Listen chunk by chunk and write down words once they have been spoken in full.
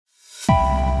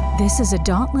This is a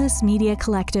Dauntless Media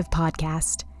Collective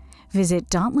podcast. Visit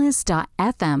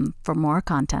dauntless.fm for more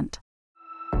content.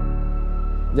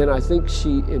 Then I think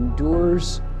she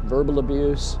endures verbal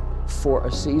abuse for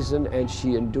a season, and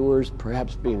she endures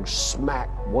perhaps being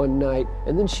smacked one night,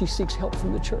 and then she seeks help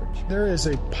from the church. There is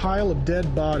a pile of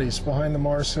dead bodies behind the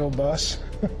Mars Hill bus,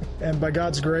 and by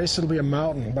God's grace, it'll be a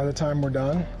mountain by the time we're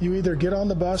done. You either get on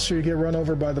the bus or you get run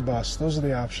over by the bus. Those are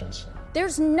the options.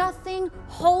 There's nothing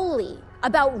holy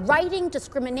about writing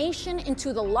discrimination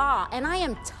into the law, and I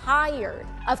am tired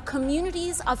of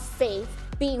communities of faith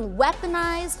being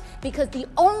weaponized because the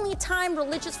only time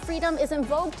religious freedom is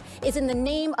invoked is in the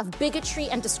name of bigotry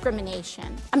and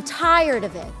discrimination. I'm tired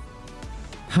of it.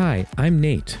 Hi, I'm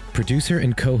Nate, producer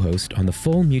and co-host on the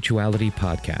Full Mutuality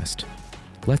podcast.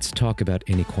 Let's talk about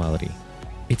inequality.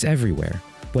 It's everywhere.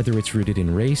 Whether it's rooted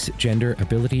in race, gender,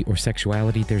 ability, or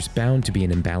sexuality, there's bound to be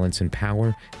an imbalance in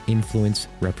power, influence,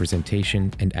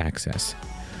 representation, and access.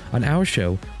 On our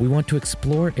show, we want to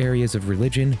explore areas of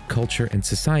religion, culture, and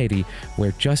society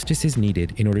where justice is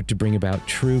needed in order to bring about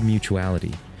true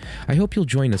mutuality. I hope you'll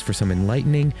join us for some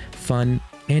enlightening, fun,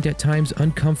 and at times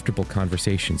uncomfortable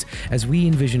conversations as we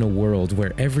envision a world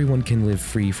where everyone can live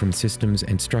free from systems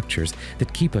and structures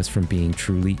that keep us from being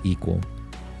truly equal.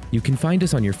 You can find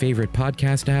us on your favorite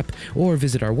podcast app or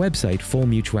visit our website,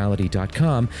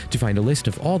 fullmutuality.com, to find a list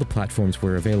of all the platforms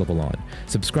we're available on.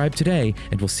 Subscribe today,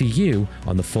 and we'll see you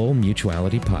on the Full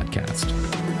Mutuality podcast.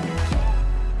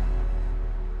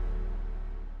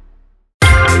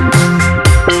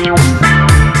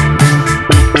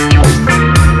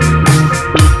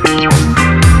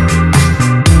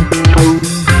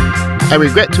 I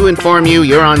regret to inform you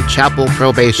you're on Chapel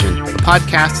Probation, a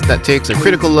podcast that takes a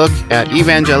critical look at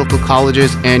evangelical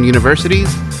colleges and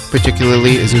universities,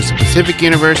 particularly Azusa Pacific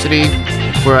University,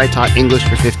 where I taught English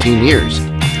for 15 years.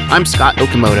 I'm Scott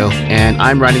Okamoto, and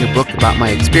I'm writing a book about my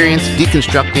experience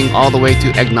deconstructing all the way to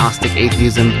agnostic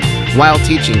atheism while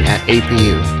teaching at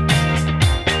APU.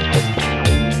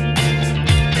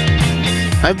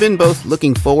 I've been both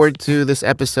looking forward to this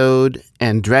episode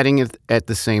and dreading it at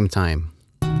the same time.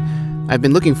 I've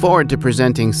been looking forward to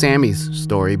presenting Sammie's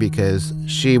story because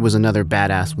she was another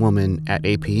badass woman at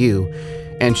APU,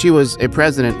 and she was a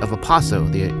president of APASO,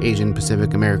 the Asian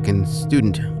Pacific American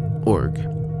Student Org.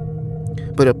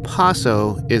 But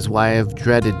APASO is why I've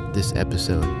dreaded this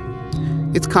episode.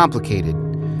 It's complicated.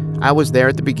 I was there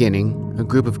at the beginning. A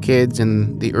group of kids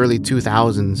in the early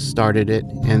 2000s started it,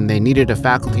 and they needed a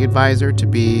faculty advisor to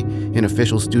be an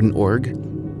official student org.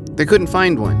 They couldn't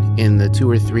find one in the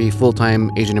 2 or 3 full-time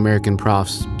Asian American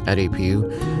profs at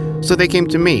APU, so they came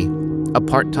to me, a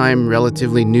part-time,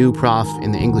 relatively new prof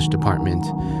in the English department.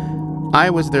 I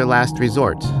was their last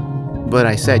resort, but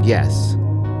I said yes.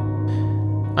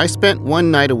 I spent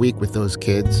one night a week with those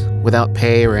kids, without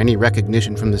pay or any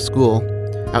recognition from the school,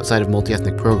 outside of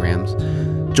multi-ethnic programs.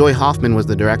 Joy Hoffman was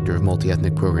the director of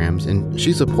multi-ethnic programs, and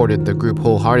she supported the group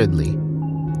wholeheartedly.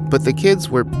 But the kids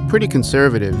were pretty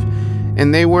conservative,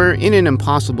 and they were in an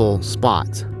impossible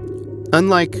spot.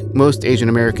 Unlike most Asian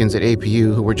Americans at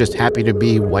APU who were just happy to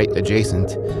be white adjacent,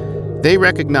 they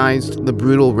recognized the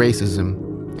brutal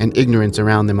racism and ignorance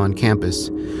around them on campus,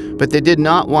 but they did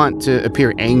not want to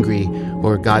appear angry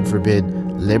or, God forbid,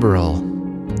 liberal.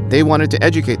 They wanted to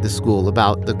educate the school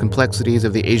about the complexities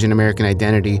of the Asian American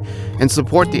identity and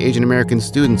support the Asian American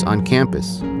students on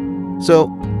campus.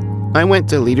 So I went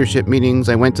to leadership meetings,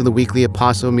 I went to the weekly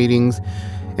APASO meetings,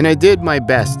 and I did my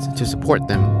best to support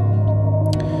them.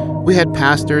 We had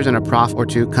pastors and a prof or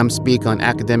two come speak on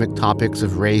academic topics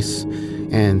of race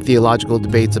and theological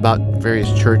debates about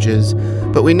various churches,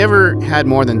 but we never had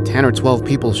more than 10 or 12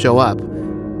 people show up,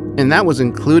 and that was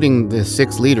including the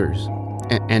 6 leaders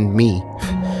and me.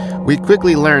 We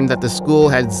quickly learned that the school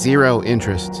had zero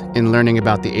interest in learning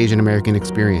about the Asian American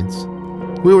experience.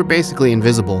 We were basically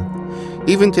invisible,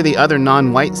 even to the other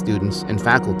non-white students and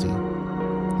faculty.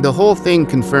 The whole thing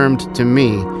confirmed to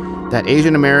me that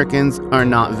Asian Americans are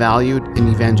not valued in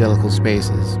evangelical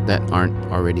spaces that aren't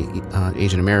already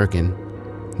Asian American.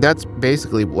 That's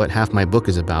basically what half my book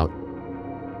is about.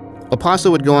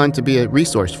 APASO would go on to be a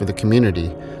resource for the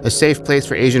community, a safe place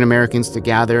for Asian Americans to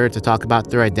gather to talk about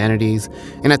their identities,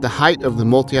 and at the height of the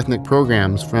multi-ethnic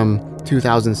programs from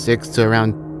 2006 to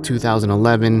around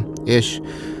 2011-ish,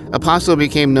 APASO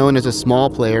became known as a small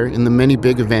player in the many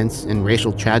big events and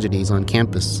racial tragedies on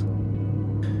campus.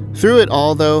 Through it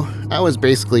all, though, I was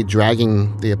basically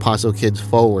dragging the APASO kids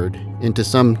forward into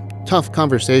some tough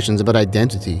conversations about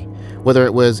identity, whether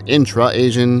it was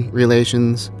intra-Asian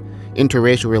relations,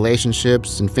 interracial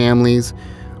relationships and families,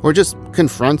 or just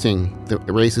confronting the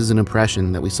racism and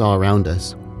oppression that we saw around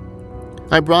us.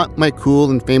 I brought my cool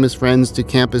and famous friends to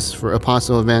campus for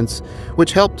Apostle events,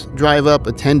 which helped drive up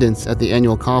attendance at the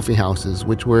annual coffee houses,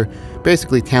 which were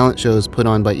basically talent shows put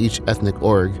on by each ethnic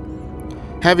org.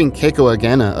 Having Keiko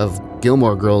Agena of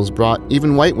Gilmore Girls brought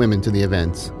even white women to the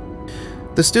events.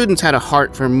 The students had a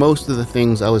heart for most of the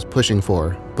things I was pushing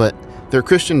for, but their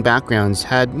Christian backgrounds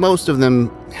had most of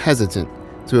them hesitant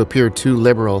to appear too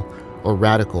liberal or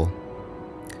radical.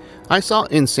 I saw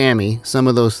in Sammie some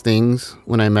of those things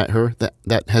when I met her,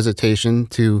 that hesitation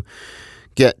to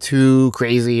get too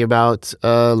crazy about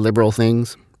liberal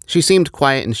things. She seemed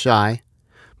quiet and shy,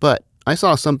 but I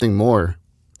saw something more.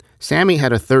 Sammie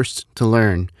had a thirst to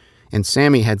learn, and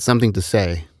Sammie had something to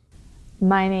say.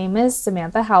 My name is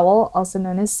Samantha Howell, also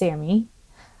known as Sammie.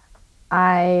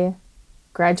 I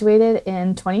graduated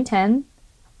in 2010,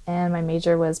 and my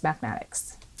major was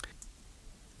mathematics.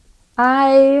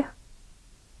 I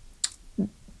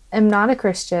am not a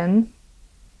Christian.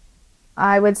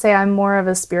 I would say I'm more of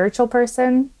a spiritual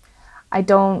person. I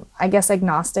guess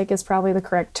agnostic is probably the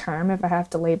correct term if I have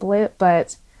to label it,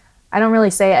 but I don't really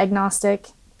say agnostic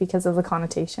because of the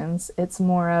connotations. It's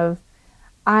more of,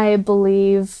 I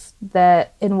believe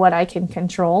that in what I can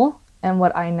control and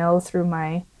what I know through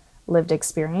my lived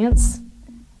experience.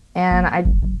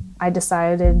 And I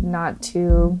decided not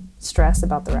to stress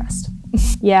about the rest.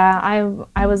 Yeah,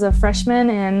 I was a freshman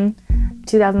in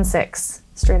 2006,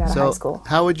 straight out of high school.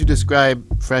 How would you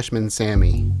describe freshman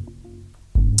Sammie?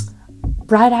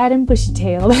 Bright-eyed and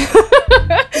bushy-tailed.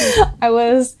 I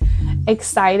was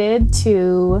excited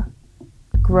to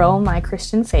grow my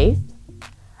Christian faith.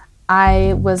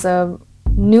 I was a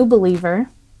new believer.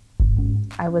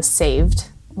 I was saved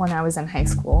when I was in high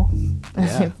school,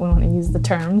 if we want to use the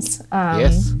terms.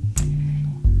 Yes.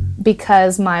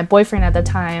 Because my boyfriend at the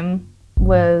time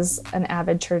was an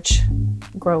avid church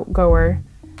goer.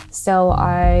 So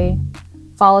I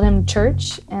followed him to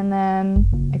church and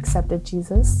then accepted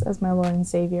Jesus as my Lord and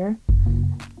Savior.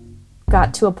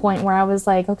 Got to a point where I was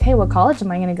like, okay, what college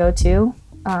am I going to go to?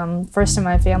 First in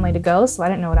my family to go, so I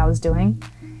didn't know what I was doing.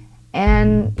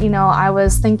 And, I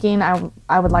was thinking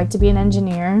I would like to be an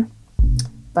engineer,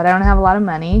 but I don't have a lot of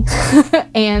money.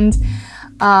 And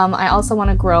I also want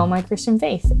to grow my Christian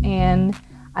faith. And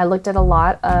I looked at a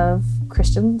lot of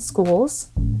Christian schools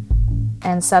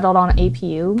and settled on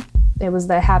APU. It was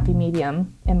the happy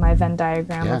medium in my Venn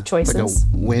diagram of choices.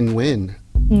 Like a win-win.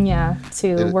 Yeah,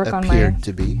 to work on my... Appeared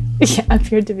to be. Yeah,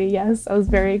 appeared to be, yes. I was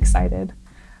very excited.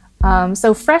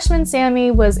 So freshman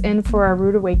Sammie was in for a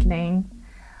rude awakening.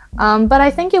 But I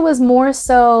think it was more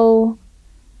so,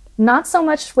 not so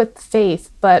much with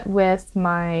faith, but with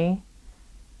my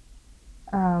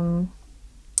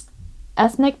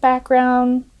ethnic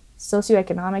background,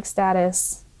 socioeconomic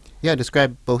status. Yeah,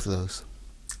 describe both of those.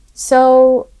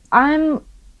 So I'm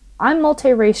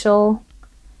multiracial,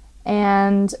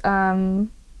 and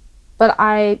but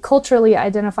I culturally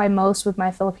identify most with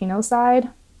my Filipino side.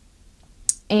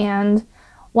 And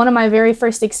one of my very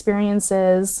first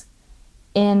experiences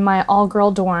in my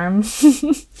all-girl dorm,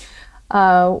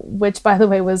 which, by the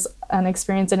way, was an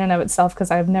experience in and of itself because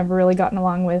I've never really gotten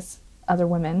along with other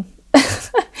women.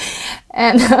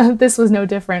 And this was no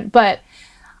different. But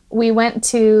we went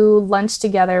to lunch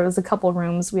together. It was a couple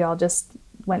rooms. We all just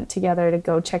went together to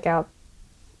go check out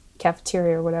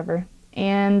cafeteria or whatever.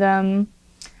 And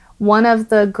one of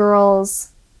the girls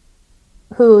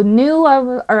who knew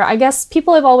or I guess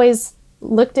people have always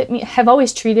looked at me, have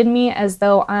always treated me as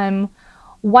though I'm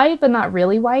white, but not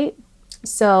really white.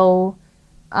 So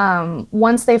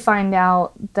once they find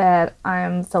out that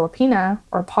I'm Filipina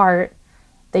or part,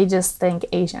 they just think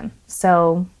Asian.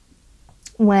 So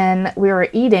when we were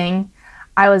eating,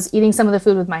 I was eating some of the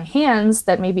food with my hands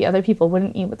that maybe other people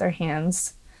wouldn't eat with their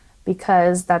hands,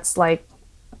 because that's like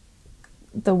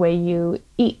the way you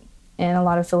eat in a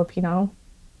lot of Filipino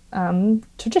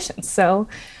traditions. So,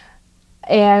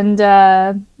 and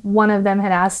one of them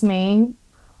had asked me,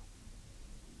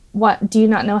 "What, do you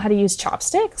not know how to use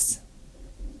chopsticks?"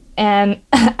 And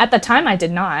at the time I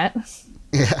did not.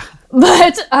 Yeah.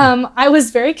 But I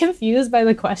was very confused by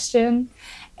the question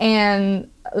and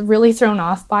really thrown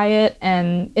off by it.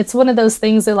 And it's one of those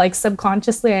things that, like,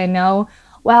 subconsciously I know,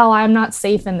 well, I'm not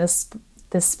safe in this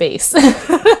space.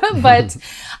 But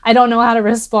I don't know how to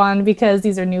respond because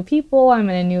these are new people. I'm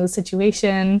in a new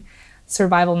situation,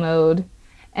 survival mode.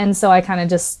 And so I kind of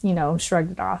just,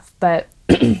 shrugged it off. But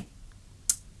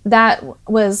that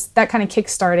kind of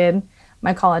kick-started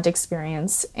my college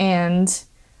experience. And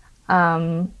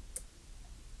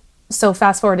so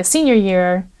fast forward to senior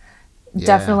year,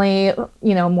 definitely,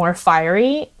 more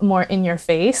fiery, more in your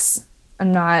face.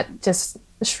 I'm not just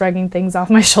shrugging things off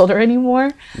my shoulder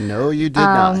anymore. No, you did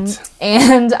not.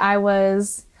 And I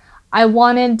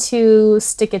wanted to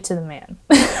stick it to the man.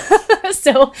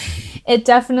 So it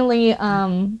definitely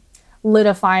lit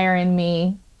a fire in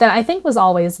me that I think was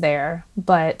always there,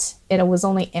 but it was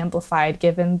only amplified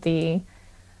given the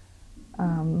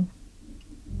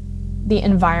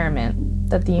environment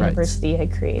that the university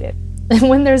had created.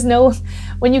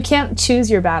 When you can't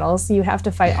choose your battles, you have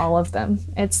to fight all of them.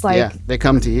 It's like, they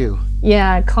come to you.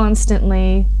 Yeah,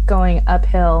 constantly going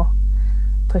uphill,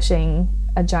 pushing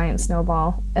a giant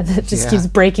snowball, and it just keeps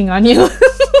breaking on you.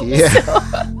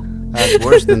 That's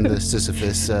worse than the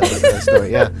Sisyphus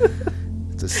story. Yeah,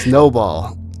 it's a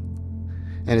snowball,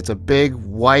 and it's a big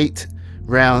white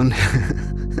round.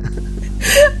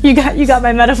 You got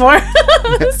my metaphor.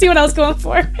 See what I was going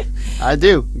for? I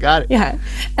do. Got it. Yeah.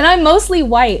 And I'm mostly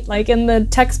white, like in the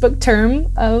textbook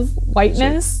term of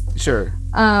whiteness. Sure.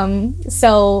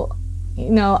 So,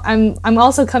 I'm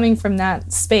also coming from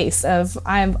that space of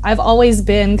I've always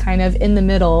been kind of in the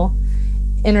middle,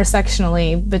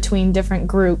 intersectionally between different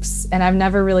groups, and I've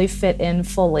never really fit in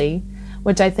fully,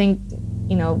 which I think,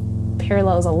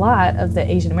 parallels a lot of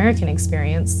the Asian American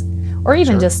experience, or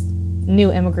even just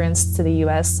new immigrants to the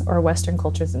U.S. or Western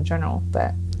cultures in general.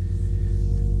 But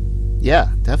yeah,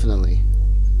 definitely,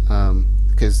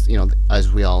 because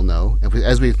as we all know,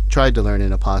 as we've tried to learn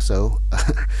in Episdode,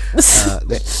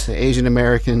 the Asian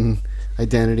American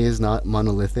identity is not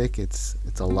monolithic. It's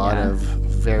a lot of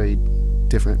very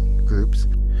different groups.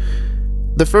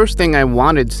 The first thing I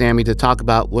wanted Sammie to talk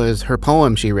about was her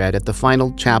poem she read at the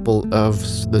final chapel of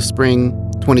the spring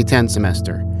 2010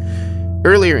 semester.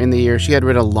 Earlier in the year, she had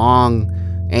read a long,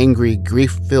 angry,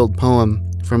 grief-filled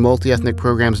poem for Multi-Ethnic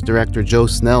Programs Director Joe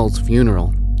Snell's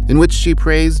funeral, in which she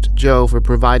praised Joe for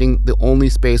providing the only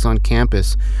space on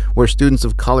campus where students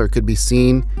of color could be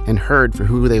seen and heard for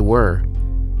who they were.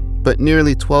 But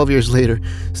nearly 12 years later,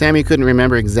 Sammie couldn't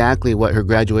remember exactly what her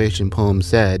graduation poem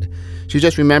said. She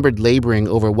just remembered laboring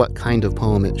over what kind of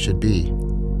poem it should be.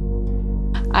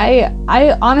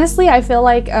 I honestly, I feel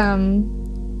like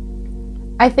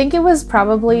I think it was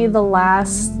probably the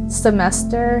last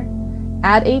semester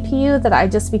at APU that I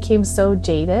just became so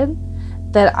jaded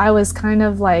that I was kind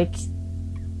of like,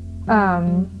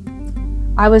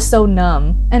 I was so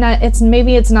numb. And it's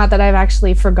not that I've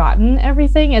actually forgotten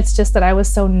everything, it's just that I was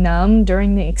so numb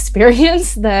during the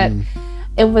experience that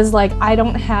it was like, I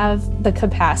don't have the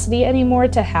capacity anymore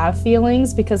to have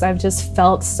feelings because I've just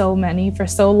felt so many for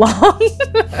so long.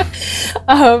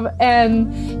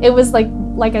 And it was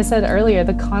like I said earlier,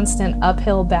 the constant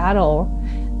uphill battle.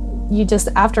 You just,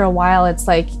 after a while, it's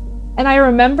like, and I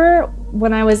remember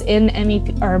when I was in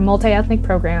MEP or multi-ethnic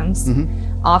programs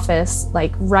office,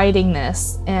 like writing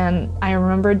this, and I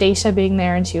remember Daisha being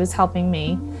there and she was helping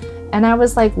me. And I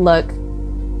was like, look,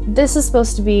 this is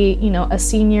supposed to be, a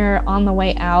senior on the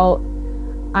way out.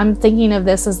 I'm thinking of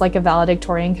this as like a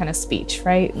valedictorian kind of speech,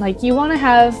 right? Like you want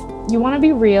to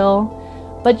be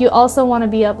real, but you also want to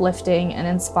be uplifting and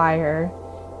inspire.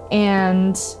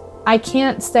 And I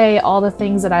can't say all the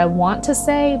things that I want to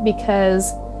say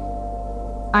because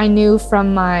I knew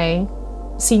from my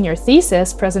senior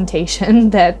thesis presentation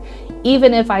that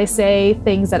even if I say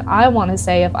things that I want to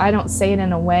say, if I don't say it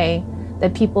in a way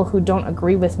that people who don't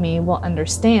agree with me will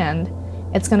understand,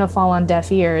 it's going to fall on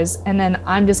deaf ears, and then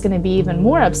I'm just going to be even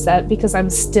more upset because I'm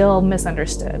still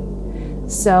misunderstood.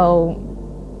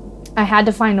 So I had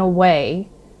to find a way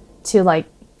to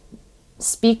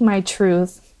speak my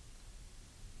truth,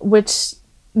 which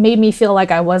made me feel like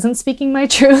I wasn't speaking my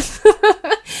truth.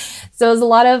 So it was a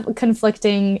lot of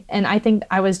conflicting, and I think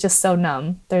I was just so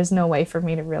numb. There's no way for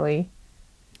me to really...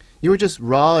 You were just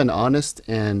raw and honest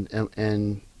and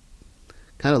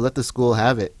kind of let the school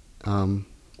have it.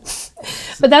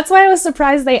 But that's why I was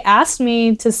surprised they asked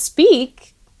me to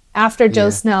speak after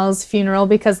Joe Snell's funeral,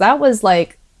 because that was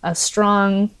like a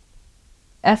strong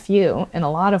FU in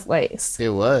a lot of ways. It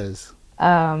was.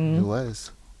 It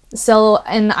was. So,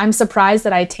 and I'm surprised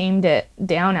that I tamed it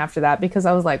down after that, because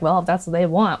I was like, well, if that's what they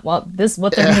want, well, this is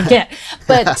what they're going to get.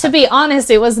 But to be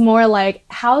honest, it was more like,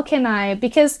 how can I,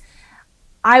 because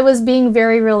I was being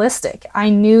very realistic. I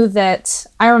knew that,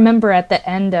 I remember at the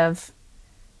end of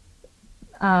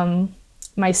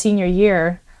my senior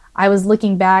year, I was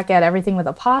looking back at everything with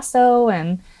Episdode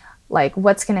and like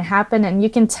what's going to happen. And you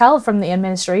can tell from the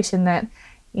administration that,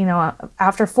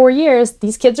 after 4 years,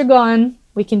 these kids are gone.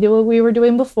 We can do what we were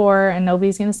doing before and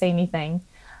nobody's going to say anything.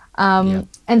 And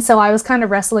so I was kind of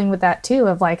wrestling with that too,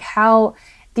 of like how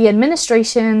the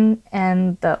administration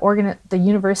and the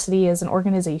university as an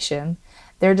organization,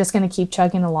 they're just going to keep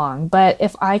chugging along. But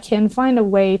if I can find a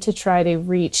way to try to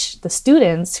reach the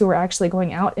students who are actually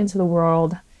going out into the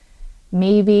world,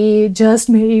 maybe, just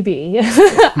maybe,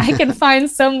 I can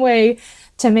find some way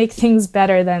to make things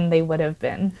better than they would have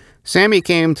been. Sammie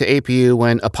came to APU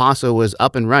when APASO was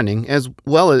up and running, as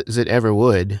well as it ever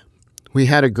would. We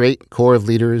had a great core of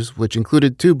leaders, which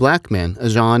included 2 black men,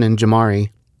 Ajan and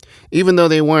Jamari. Even though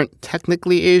they weren't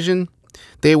technically Asian,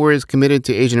 they were as committed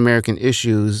to Asian American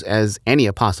issues as any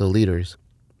APASO leaders.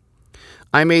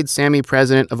 I made Sammie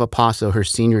president of APASO her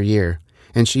senior year,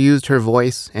 and she used her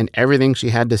voice and everything she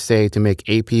had to say to make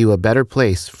APU a better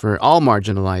place for all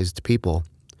marginalized people.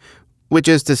 Which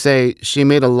is to say, she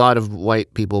made a lot of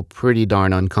white people pretty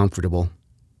darn uncomfortable.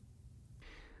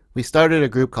 We started a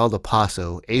group called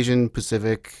APASO, Asian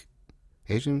Pacific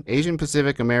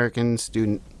American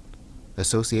Student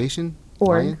Association?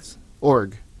 Org. Alliance?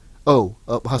 Org. Oh,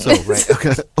 APASO, right.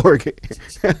 Okay. Org.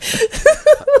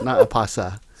 Not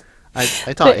APASA.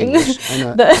 I taught English.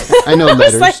 I know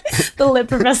letters. Like the lit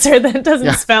professor that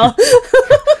doesn't spell.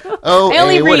 Oh, I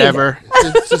only read. Whatever.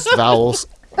 It's just vowels.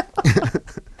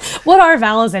 What are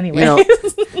vowels anyway? You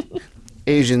know,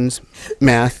 Asians,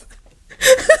 math.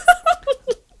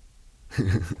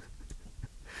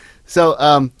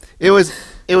 So it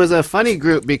was a funny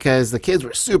group because the kids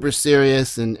were super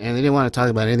serious and they didn't want to talk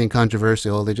about anything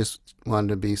controversial. They just wanted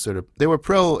to be they were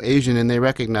pro-Asian and they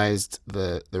recognized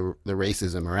the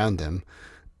racism around them.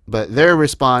 But their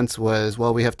response was,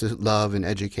 well, we have to love and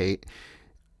educate.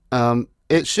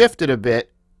 It shifted a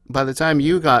bit. By the time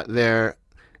you got there,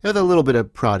 with a little bit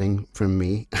of prodding from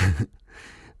me.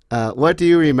 What do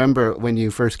you remember when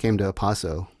you first came to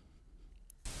APASO?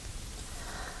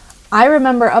 I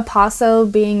remember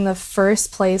APASO being the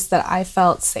first place that I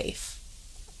felt safe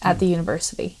at the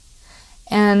university.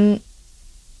 And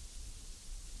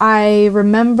I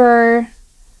remember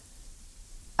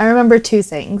 2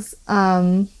 things.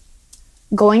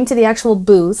 Going to the actual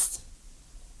booth,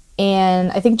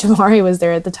 and I think Jamari was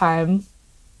there at the time.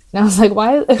 And I was like,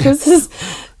 why? Who's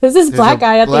this black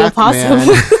guy at the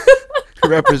APASO?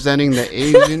 Representing the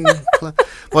Asian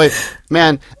boy,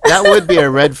 man, that would be a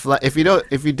red flag. If you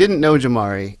didn't know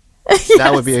Jamari, yes.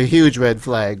 That would be a huge red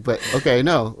flag. But okay,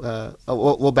 no,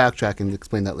 we'll backtrack and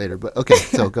explain that later. But okay,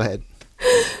 so go ahead.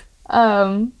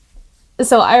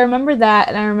 So I remember that,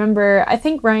 and I remember, I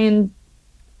think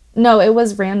it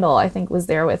was Randall, I think, was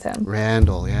there with him.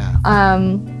 Randall, yeah.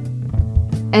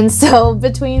 And so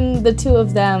between the 2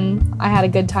 of them, I had a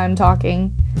good time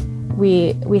talking.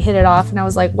 We hit it off, and I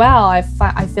was like, wow, I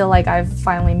feel like I've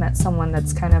finally met someone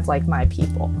that's kind of like my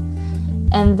people.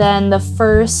 And then the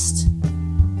first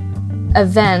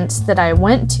event that I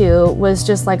went to was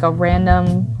just like a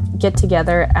random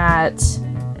get-together at,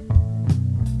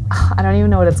 I don't even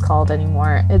know what it's called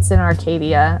anymore. It's in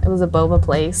Arcadia. It was a boba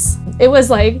place. It was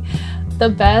like the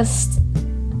best.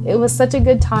 It was such a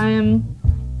good time.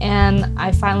 And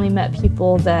I finally met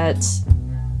people that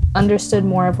understood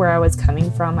more of where I was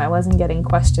coming from. I wasn't getting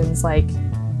questions like,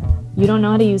 you don't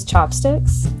know how to use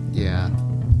chopsticks? Yeah.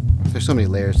 There's so many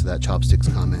layers to that chopsticks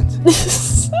comment.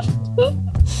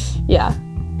 Yeah.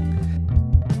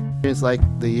 It's like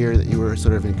the year that you were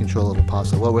sort of in control of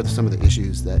APASO. What were some of the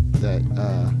issues that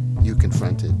you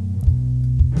confronted?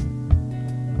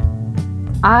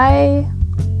 I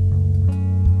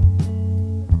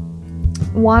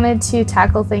wanted to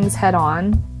tackle things head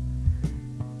on.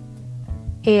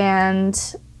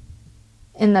 And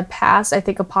in the past, I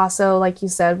think APASO, like you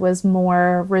said, was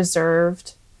more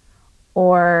reserved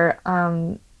or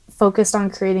focused on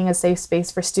creating a safe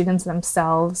space for students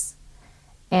themselves.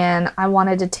 And I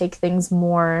wanted to take things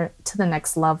more to the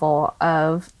next level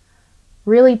of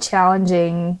really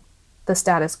challenging the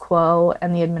status quo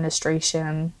and the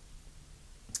administration.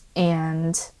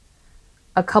 And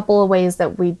a couple of ways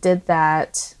that we did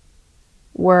that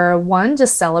were, one,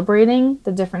 just celebrating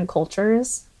the different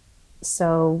cultures.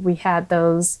 So we had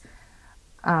those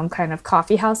kind of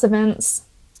coffee house events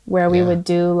where we would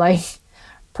do like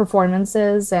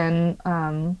performances and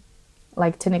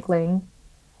like tinikling,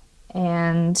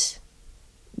 and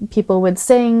people would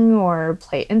sing or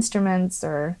play instruments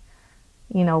or,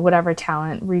 you know, whatever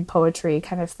talent, read poetry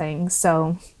kind of thing.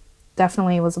 So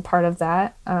definitely was a part of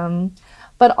that.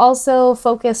 But also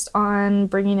focused on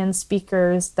bringing in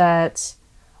speakers that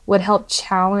would help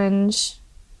challenge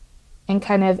and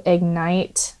kind of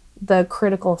ignite the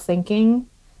critical thinking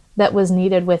that was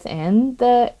needed within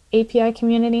the API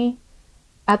community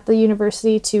at the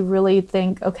university to really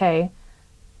think, okay,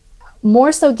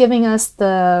 more so giving us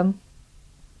the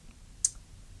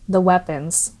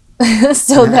weapons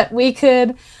so that we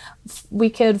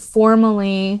could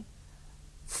formally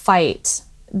fight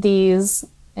these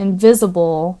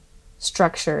invisible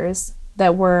structures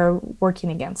that were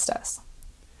working against us.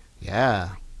 Yeah.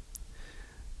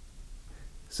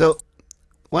 So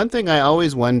one thing I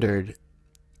always wondered,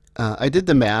 I did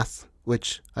the math,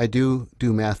 which I do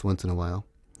math once in a while.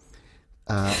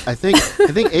 I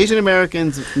think Asian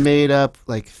Americans made up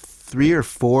like 3 or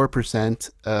 4%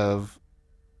 of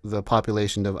the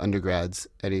population of undergrads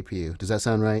at APU. Does that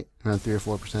sound right? Around 3 or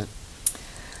 4%?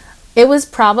 It was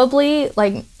probably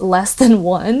like less than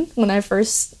 1 when I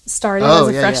first started as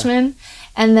a freshman. Yeah.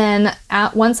 And then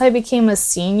once I became a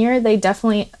senior, they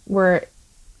definitely were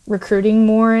recruiting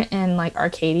more in like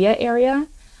Arcadia area.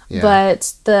 Yeah.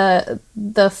 But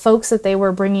the folks that they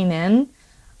were bringing in,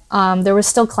 there were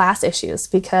still class issues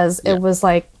because it was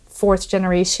like 4th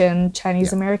generation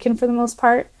Chinese American for the most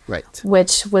part. Right.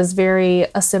 Which was very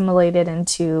assimilated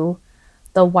into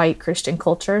the white Christian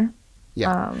culture.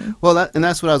 Yeah. Well,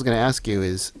 that's what I was going to ask you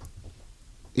is,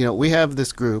 we have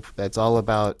this group that's all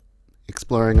about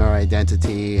exploring our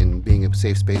identity and being a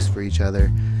safe space for each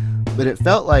other. But it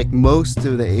felt like most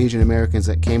of the Asian Americans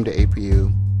that came to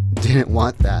APU didn't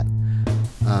want that.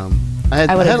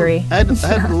 I would agree. I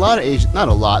had a lot of Asian, not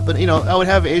a lot, but I would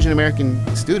have Asian American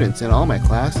students in all my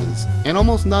classes, and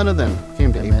almost none of them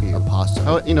came to APU.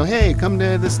 Apostle. Hey, come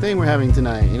to this thing we're having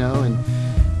tonight, and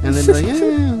they'd be like,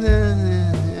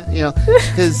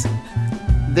 because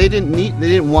they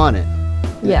didn't want it.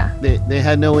 Yeah. They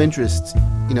had no interest.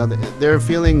 Their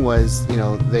feeling was,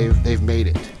 they've made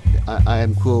it. I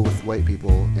am cool with white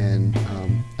people, and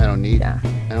I don't need to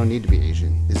be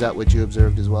Asian. Is that what you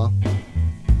observed as well?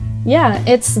 Yeah,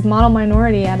 it's model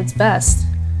minority at its best.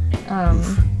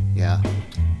 Yeah.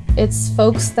 It's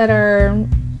folks that are,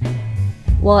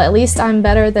 well, at least I'm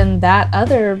better than that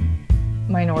other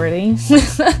minority.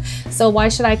 So why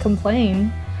should I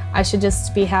complain? I should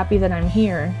just be happy that I'm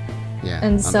here. Yeah.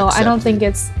 And so I don't think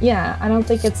it's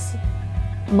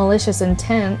malicious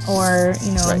intent or,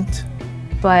 right.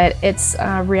 But it's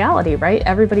reality, right?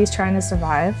 Everybody's trying to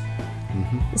survive.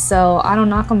 Mm-hmm. So I don't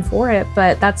knock them for it,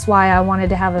 but that's why I wanted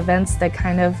to have events that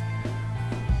kind of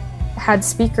had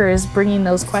speakers bringing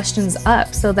those questions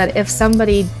up so that if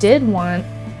somebody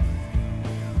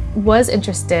was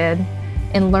interested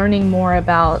in learning more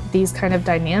about these kind of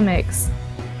dynamics,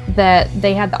 that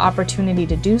they had the opportunity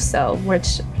to do so,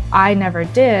 which I never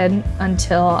did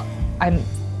until I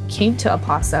came to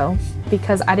Apaso,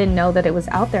 because I didn't know that it was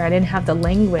out there. I didn't have the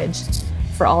language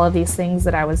for all of these things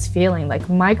that I was feeling. Like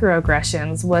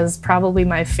microaggressions was probably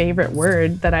my favorite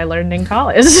word that I learned in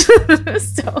college.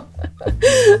 So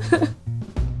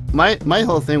my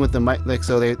whole thing with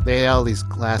so they had all these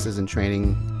classes and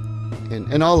training,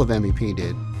 and all of MEP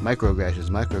did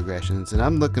microaggressions, and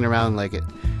I'm looking around like at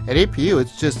APU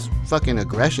it's just fucking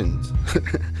aggressions.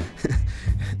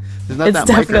 It's not that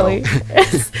definitely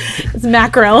it's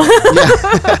macro.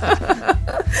 Yeah.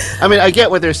 I mean, I get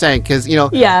what they're saying, because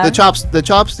the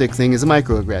chopstick thing is a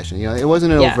microaggression. It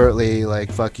wasn't overtly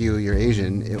like "fuck you, you're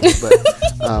Asian," but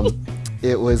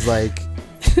it was like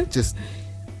just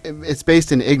it's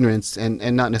based in ignorance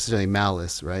and not necessarily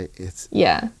malice, right? It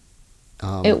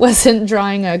wasn't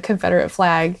drawing a Confederate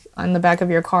flag on the back of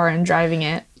your car and driving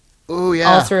it. Oh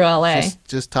yeah, all through LA.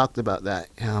 Just talked about that.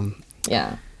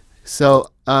 Yeah. So,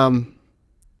 were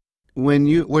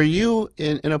you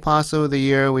in Apaso the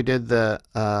year we did the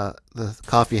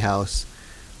coffee house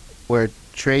where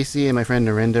Tracy and my friend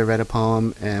Narinda read a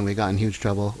poem and we got in huge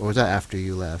trouble, or was that after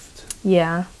you left?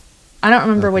 Yeah. I don't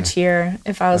remember which year,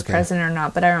 if I was present or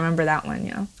not, but I remember that one,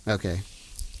 yeah. Okay.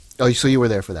 Oh, so you were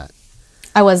there for that?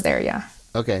 I was there, yeah.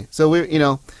 Okay. So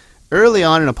early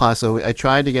on in Apaso, I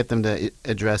tried to get them to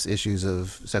address issues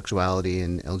of sexuality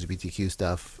and LGBTQ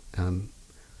stuff,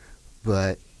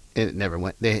 but it never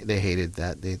went. They hated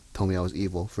that. They told me I was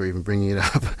evil for even bringing it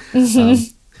up.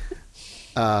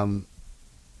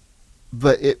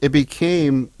 But it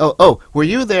became. Were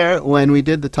you there when we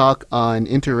did the talk on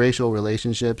interracial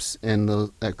relationships and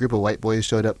that group of white boys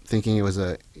showed up thinking it was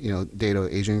a date an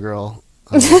Asian girl?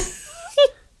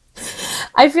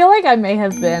 I feel like I may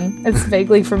have been. It's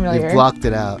vaguely familiar. You blocked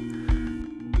it out.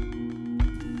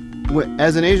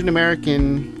 As an Asian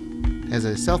American, as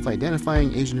a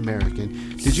self-identifying Asian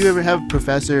American, did you ever have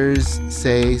professors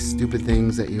say stupid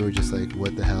things that you were just like,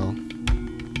 what the hell?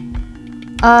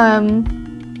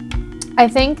 I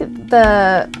think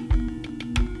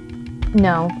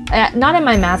no, not in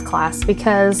my math class,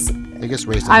 because I guess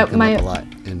race doesn't come up a lot.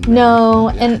 In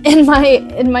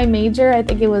my major, I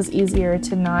think it was easier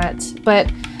to not.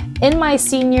 But in my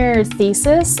senior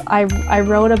thesis, I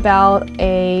wrote about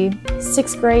a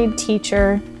 6th grade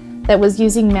teacher that was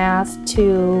using math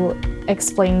to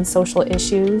explain social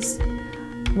issues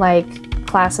like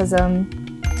classism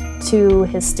to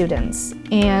his students.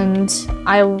 And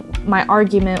my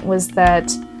argument was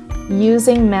that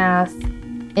using math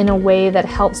in a way that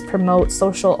helps promote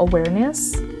social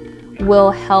awareness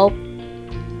will help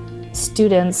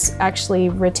students actually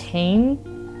retain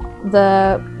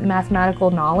the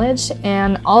mathematical knowledge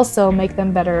and also make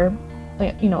them better,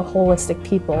 holistic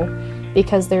people,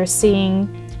 because they're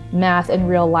seeing math in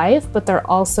real life, but they're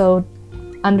also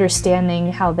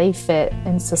understanding how they fit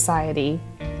in society.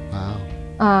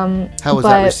 Wow. How was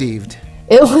that received?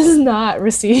 It was not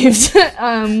received.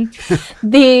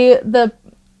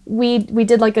 We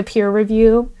did like a peer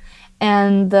review,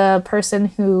 and the person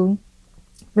who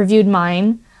reviewed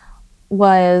mine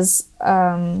was,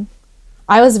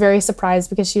 I was very surprised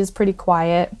because she was a pretty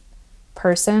quiet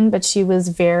person, but she was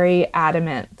very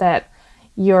adamant that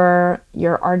your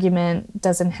argument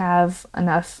doesn't have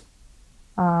enough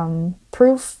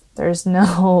proof. There's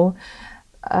no,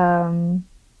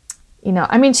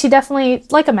 she definitely,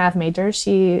 like a math major,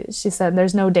 she said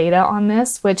there's no data on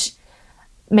this, which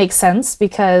makes sense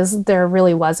because there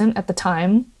really wasn't at the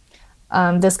time.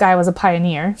 This guy was a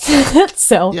pioneer,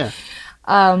 so, yeah.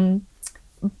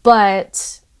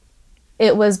 But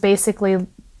it was basically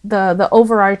the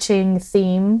overarching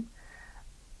theme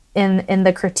in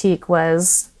the critique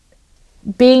was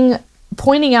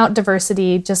pointing out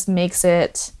diversity just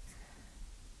divides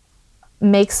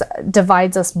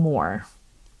us more.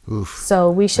 Oof. So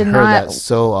we should I heard that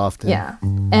so often. Yeah.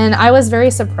 And I was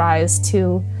very surprised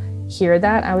to hear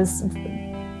that. I was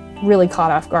really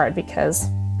caught off guard because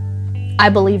I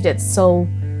believed it so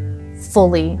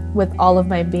fully with all of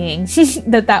my being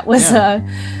that was a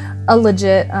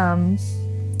legit,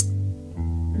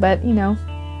 but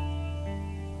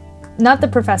not the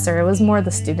professor, it was more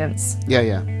the students.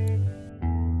 Yeah.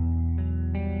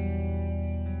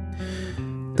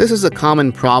 This is a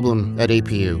common problem at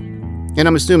APU, and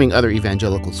I'm assuming other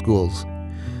evangelical schools.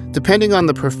 Depending on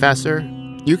the professor,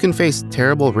 you can face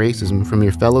terrible racism from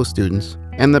your fellow students,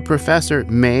 and the professor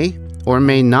may or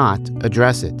may not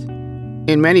address it.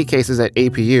 In many cases at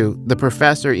APU, the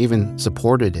professor even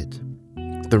supported it,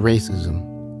 the racism.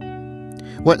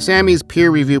 What Sammie's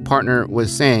peer review partner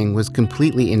was saying was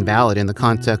completely invalid in the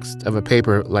context of a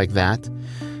paper like that.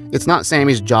 It's not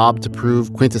Sammie's job to prove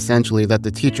quintessentially that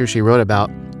the teacher she wrote about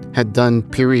had done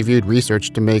peer-reviewed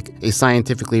research to make a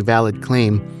scientifically valid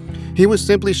claim. He was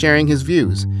simply sharing his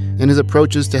views and his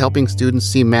approaches to helping students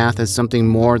see math as something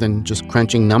more than just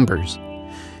crunching numbers.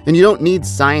 And you don't need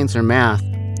science or math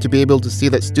to be able to see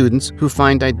that students who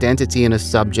find identity in a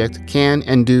subject can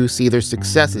and do see their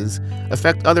successes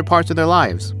affect other parts of their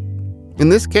lives. In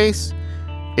this case,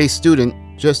 a student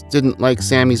just didn't like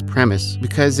Sammie's premise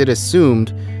because it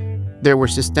assumed there were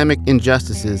systemic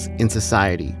injustices in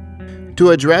society.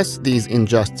 To address these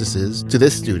injustices to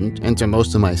this student and to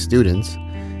most of my students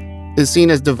is seen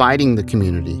as dividing the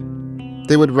community.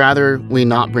 They would rather we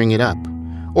not bring it up,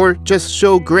 or just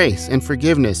show grace and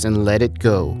forgiveness and let it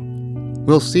go.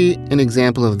 We'll see an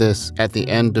example of this at the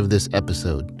end of this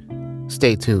episode.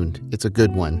 Stay tuned, it's a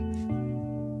good one.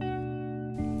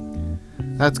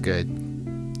 That's good,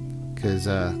 because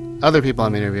other people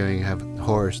I'm interviewing have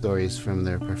horror stories from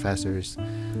their professors.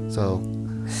 So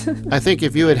I think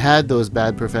if you had those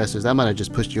bad professors, that might have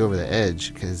just pushed you over the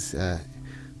edge, because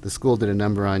the school did a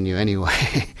number on you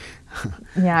anyway.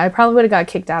 Yeah, I probably would have got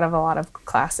kicked out of a lot of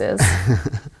classes.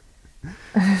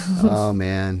 Oh,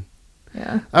 man.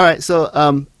 Yeah. All right,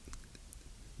 so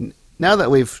now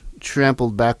that we've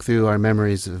trampled back through our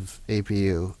memories of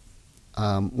APU,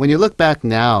 when you look back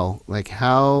now, like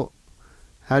how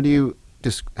would you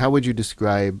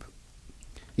describe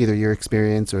either your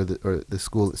experience or the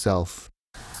school itself?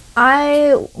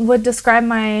 I would describe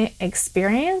my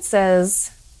experience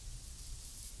as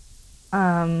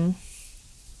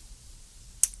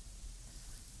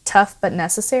tough but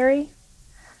necessary.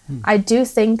 I do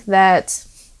think that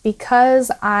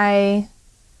because I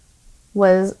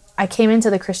came into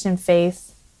the Christian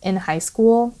faith in high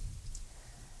school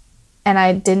and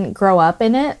I didn't grow up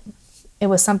in it, it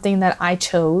was something that I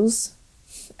chose.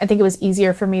 I think it was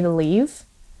easier for me to leave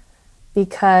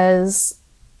because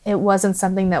it wasn't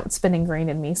something that's been ingrained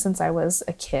in me since I was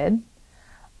a kid.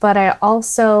 But I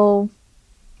also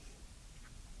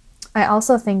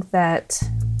think that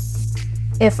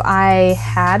if I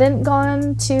hadn't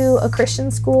gone to a Christian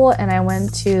school and I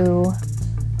went to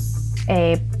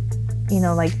a,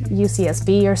 like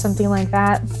UCSB or something like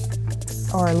that,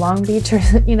 or Long Beach, or,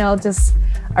 just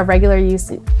a regular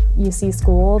UC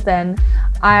school, then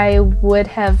I would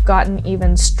have gotten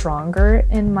even stronger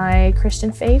in my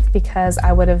Christian faith because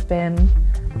I would have been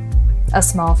a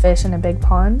small fish in a big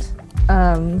pond.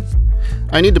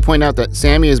 I need to point out that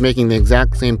Sammie is making the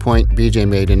exact same point BJ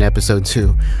made in episode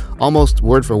 2, almost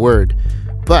word for word.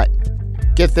 But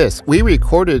get this, we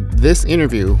recorded this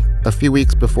interview a few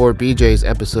weeks before BJ's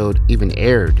episode even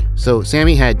aired, so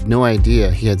Sammie had no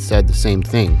idea he had said the same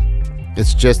thing.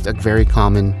 It's just a very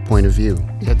common point of view.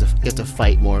 You have to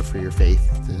fight more for your faith.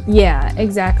 Yeah,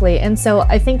 exactly. And so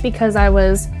I think because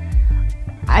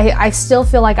I still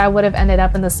feel like I would have ended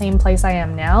up in the same place I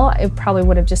am now. It probably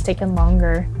would have just taken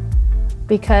longer,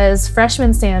 because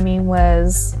freshman Sammie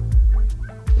was,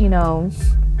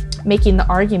 making the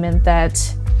argument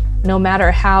that no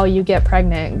matter how you get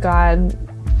pregnant, God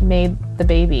made the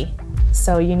baby.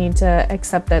 So you need to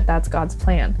accept that that's God's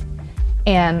plan.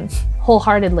 And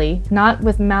wholeheartedly, not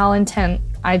with malintent,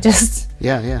 I just...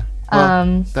 Yeah.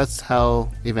 Well, that's how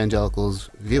evangelicals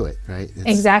view it, right?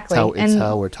 Exactly. It's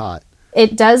how we're taught.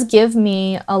 It does give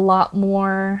me a lot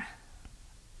more...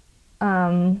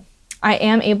 I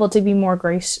am able to be more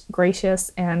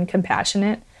gracious and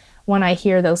compassionate when I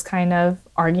hear those kind of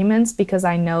arguments, because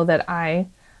I know that I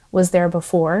was there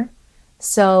before.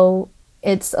 So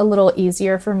it's a little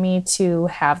easier for me to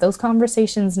have those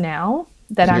conversations now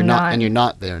that I'm not... And you're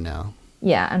not there now.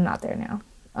 Yeah, I'm not there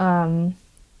now.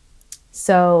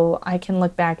 So I can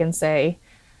look back and say,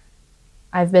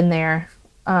 I've been there.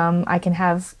 I can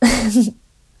have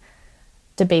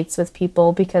debates with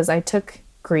people because I took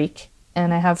Greek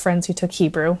and I have friends who took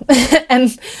Hebrew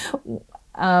and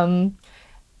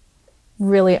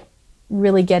really,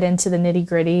 really get into the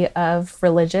nitty-gritty of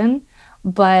religion.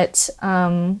 But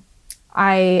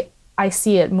I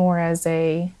see it more as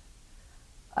a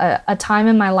time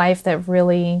in my life that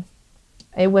really,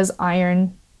 it was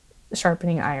iron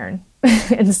sharpening iron.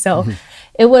 And so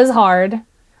it was hard,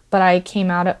 but I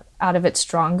came out of it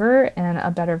stronger and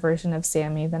a better version of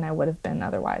Sammie than I would have been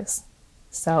otherwise.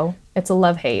 So it's a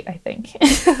love-hate, I think.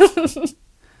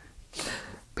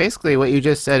 Basically, what you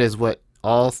just said is what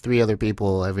all 3 other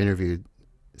people I've interviewed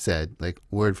said, like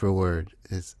word for word.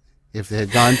 Is if they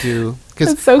had gone to...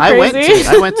 Because so I went to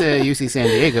UC San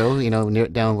Diego, near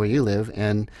down where you live,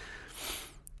 and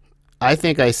I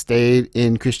think I stayed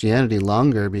in Christianity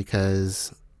longer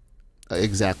because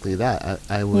exactly that.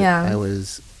 I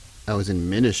was in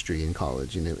ministry in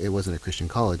college, and it wasn't a Christian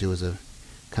college. It was a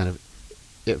kind of...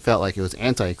 It felt like it was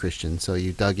anti-Christian, so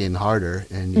you dug in harder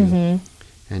and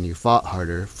you fought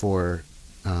harder for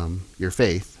your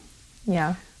faith.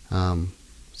 Yeah.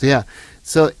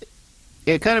 So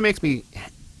it kind of makes me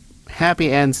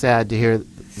happy and sad to hear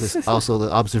this. Also,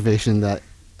 the observation that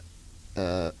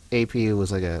APU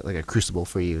was like a crucible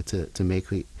for you to make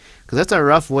who, because that's a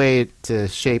rough way to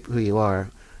shape who you are,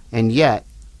 and yet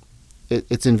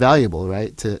it's invaluable,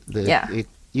 right?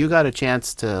 You got a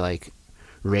chance to like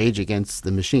rage against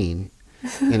the machine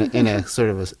in a sort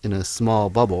of in a small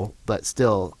bubble, but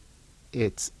still,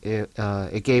 it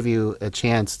gave you a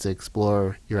chance to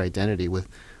explore your identity with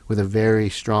a very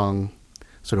strong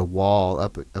sort of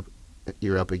wall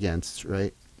you're up against,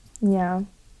 right? Yeah.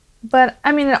 But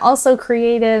I mean, it also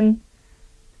created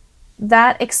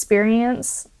that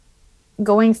experience,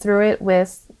 going through it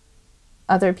with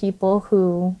other people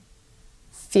who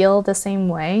feel the same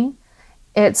way.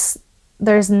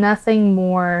 There's nothing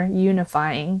more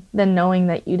unifying than knowing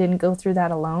that you didn't go through that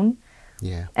alone.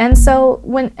 Yeah. And so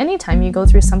anytime you go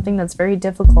through something that's very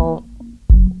difficult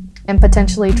and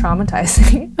potentially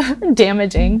traumatizing,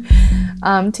 damaging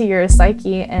to your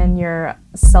psyche and your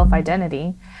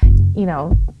self-identity,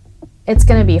 it's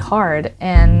going to be hard.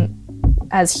 And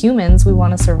as humans, we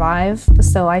want to survive.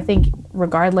 So I think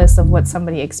regardless of what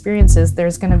somebody experiences,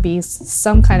 there's going to be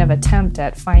some kind of attempt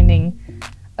at finding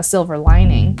a silver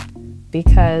lining.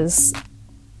 Because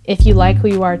if you like who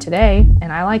you are today,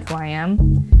 and I like who I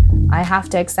am, I have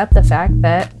to accept the fact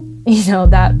that,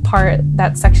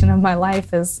 that section of my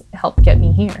life has helped get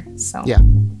me here. So yeah,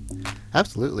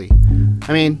 absolutely.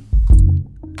 I mean,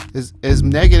 as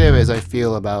negative as I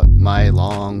feel about my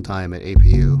long time at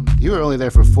APU, you were only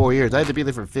there for 4 years. I had to be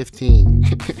there for 15.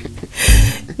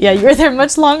 Yeah, you were there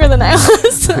much longer than I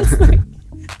was.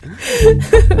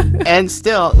 And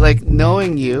still, like,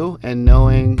 knowing you and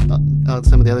knowing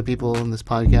some of the other people in this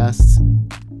podcast,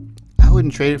 I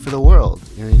wouldn't trade it for the world.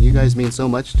 You guys mean so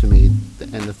much to me,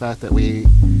 and the fact that we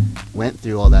went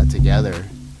through all that together.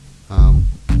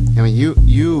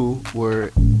 You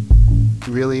were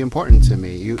really important to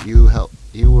me. You helped.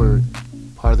 You were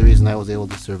part of the reason I was able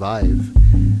to survive.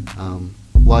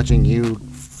 Watching you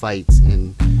fight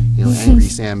and angry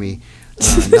Sammie,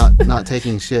 not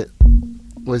taking shit,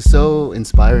 was so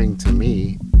inspiring to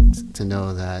me to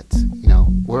know that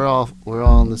we're all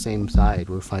on the same side.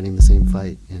 We're fighting the same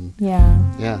fight, and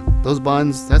yeah, those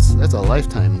bonds. That's a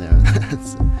lifetime there.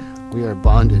 We are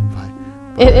bonded by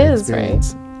it is,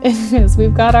 experience. right? It is.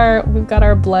 We've got our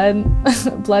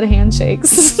blood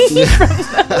handshakes from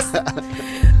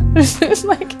this.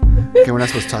 Like, okay, we're not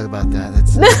supposed to talk about that.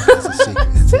 That's a secret.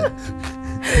 That's it.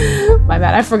 My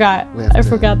bad. I forgot. I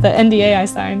forgot the NDA I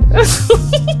signed.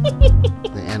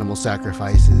 The animal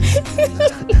sacrifices.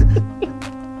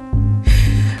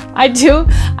 I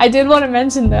did want to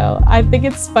mention though, I think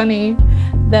it's funny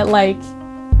that like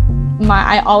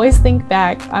I always think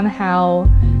back on how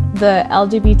the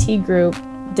LGBT group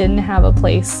didn't have a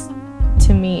place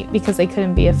to meet because they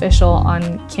couldn't be official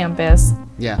on campus.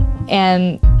 Yeah.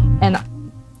 And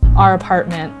our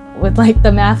apartment with like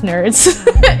the math nerds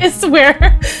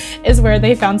is where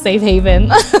they found safe haven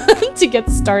to get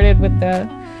started with the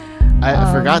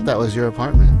I forgot that was your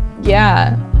apartment.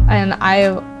 Yeah, and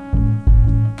I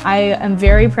am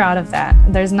very proud of that.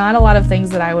 There's not a lot of things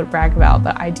that I would brag about,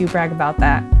 but I do brag about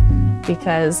that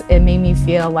because it made me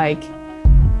feel like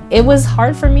it was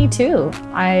hard for me too.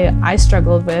 I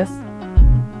struggled with,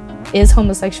 is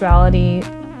homosexuality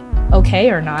okay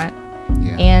or not?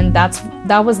 Yeah. And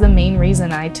that was the main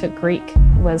reason I took Greek,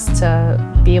 was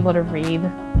to be able to read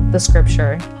the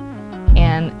scripture.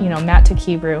 And, you know, Matt took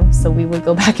Hebrew, so we would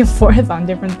go back and forth on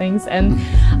different things. And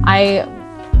I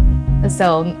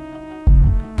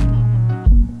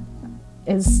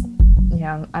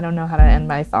don't know how to end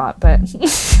my thought, but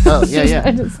oh, yeah.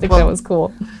 I just think that was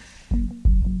cool.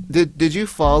 Did you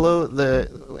follow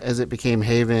as it became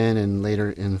Haven and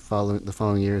later in the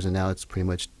following years, and now it's pretty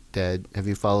much dead? Have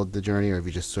you followed the journey, or have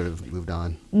you just sort of moved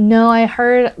on? No, I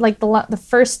heard like the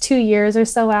first 2 years or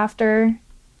so after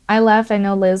I left, I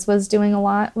know Liz was doing a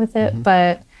lot with it,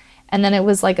 and then it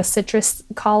was like a citrus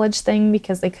college thing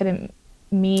because they couldn't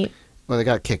meet. Well, they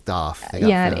got kicked off. At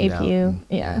APU,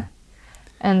 yeah.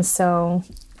 And so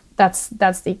that's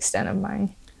the extent of my.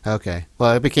 Okay.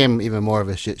 Well, it became even more of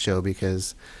a shit show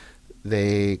because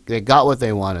they got what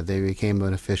they wanted. They became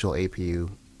an official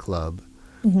APU club,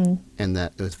 and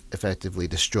that was effectively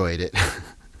destroyed it.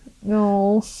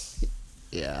 No.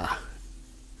 Yeah.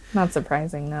 Not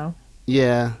surprising, no.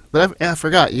 Yeah, but I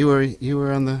forgot you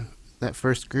were on that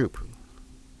first group.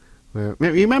 You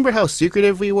remember how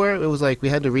secretive we were? It was like we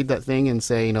had to read that thing and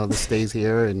say, you know, this stays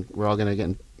here, and we're all gonna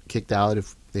get kicked out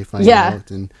if they find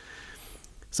out. And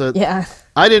so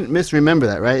I didn't misremember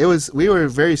that, right? We were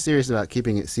very serious about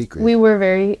keeping it secret. We were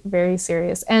very, very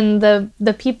serious, and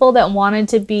the people that wanted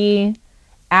to be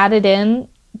added in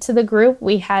to the group,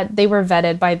 they were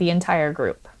vetted by the entire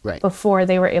group before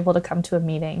they were able to come to a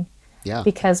meeting. Yeah.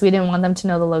 Because we didn't want them to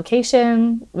know the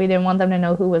location. We didn't want them to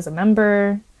know who was a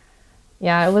member.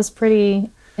 Yeah, it was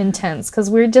pretty intense because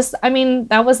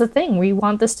that was the thing. We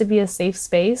want this to be a safe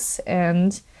space,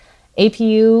 and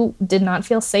APU did not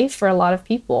feel safe for a lot of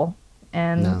people,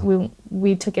 and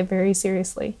we took it very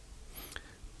seriously.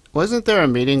 Wasn't there a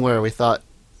meeting where we thought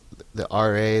the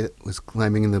RA was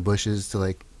climbing in the bushes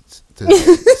to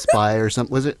spy or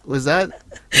something? It was like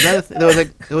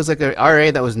a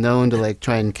RA that was known to like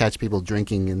try and catch people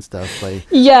drinking and stuff. For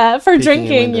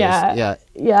drinking. Yeah,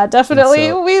 definitely.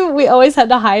 So, we always had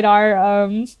to hide our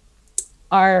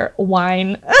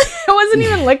wine. It wasn't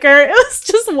even liquor. It was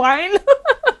just wine.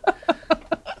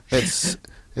 It's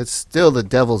still the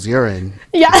devil's urine.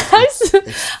 Yeah,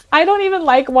 I don't even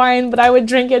like wine, but I would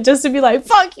drink it just to be like,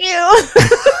 fuck you.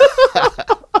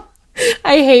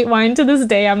 I hate wine to this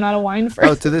day. I'm not a wine fan.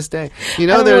 Oh, to this day. You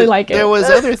know, I don't really like it. There was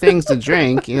other things to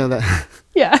drink, you know that.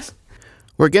 Yeah.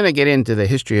 We're going to get into the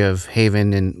history of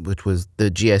Haven, which was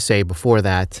the GSA before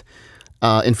that,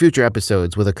 in future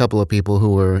episodes with a couple of people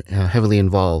who were heavily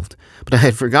involved. But I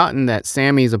had forgotten that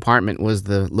Sammie's apartment was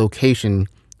the location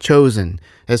chosen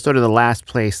as sort of the last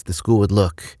place the school would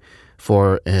look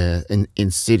for an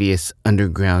insidious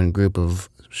underground group of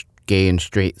gay and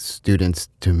straight students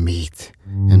to meet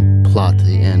and plot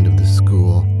the end of the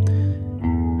school.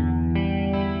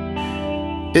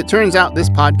 It turns out this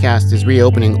podcast is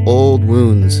reopening old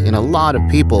wounds in a lot of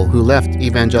people who left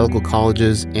evangelical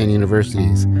colleges and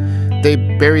universities. They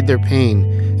buried their pain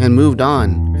and moved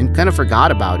on and kind of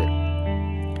forgot about it.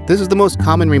 This is the most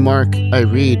common remark I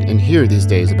read and hear these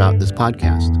days about this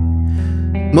podcast.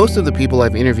 Most of the people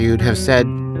I've interviewed have said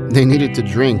they needed to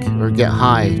drink or get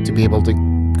high to be able to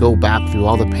go back through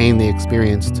all the pain they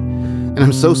experienced. And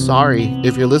I'm so sorry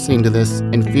if you're listening to this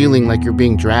and feeling like you're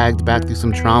being dragged back through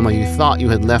some trauma you thought you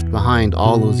had left behind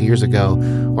all those years ago,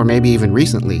 or maybe even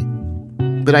recently.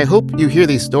 But I hope you hear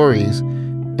these stories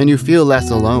and you feel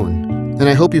less alone. And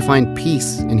I hope you find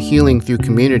peace and healing through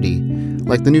community,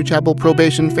 like the New Chapel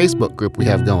Probation Facebook group we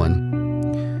have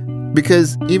going.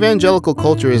 Because evangelical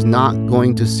culture is not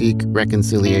going to seek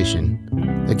reconciliation.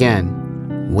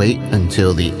 Again, Wait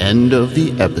until the end of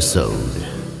the episode.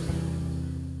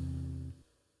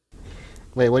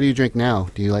 Wait, what do you drink now?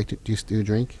 Do you still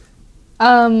drink?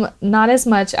 Not as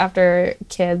much after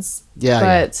kids. Yeah.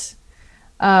 But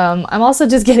I'm also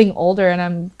just getting older and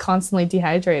I'm constantly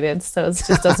dehydrated, so it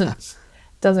just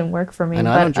doesn't work for me. And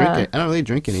I don't drink it. I don't really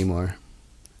drink anymore.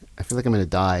 I feel like I'm gonna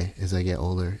die as I get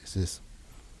older. It's just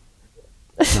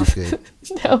not good.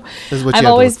 No, I've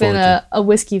always been a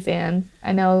whiskey fan.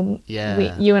 I know.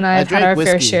 Yeah. You and I have had our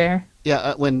fair share.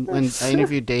 Yeah. When I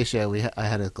interviewed Daisha, I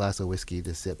had a glass of whiskey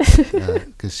to sip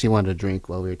because she wanted to drink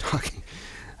while we were talking.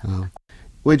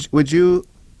 Would you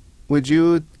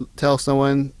tell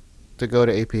someone to go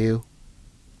to APU?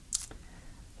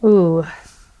 Ooh.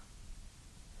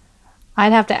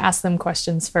 I'd have to ask them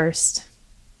questions first.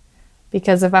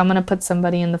 Because if I'm going to put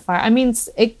somebody in the fire, I mean,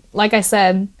 like I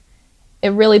said, it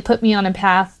really put me on a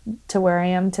path to where I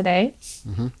am today.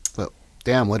 Mm-hmm. But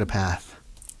damn, what a path.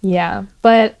 Yeah.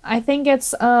 But I think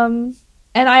it's, and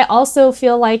I also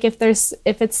feel like if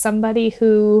it's somebody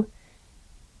who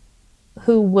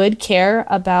would care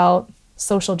about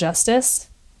social justice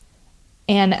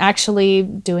and actually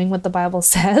doing what the Bible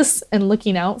says and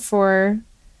looking out for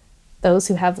those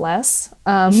who have less,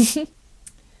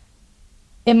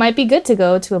 it might be good to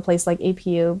go to a place like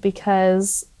APU,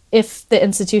 because if the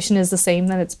institution is the same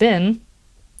that it's been,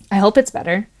 I hope it's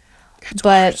better. It's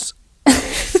but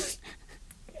worse.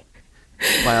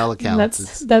 By all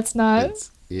accounts, that's not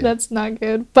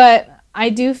good. But I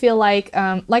do feel like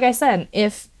I said,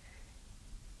 if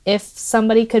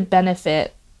somebody could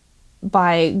benefit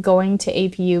by going to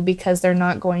APU because they're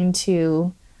not going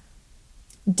to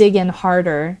dig in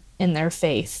harder in their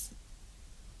faith,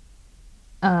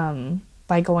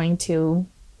 by going to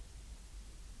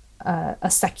a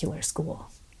secular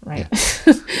school, right?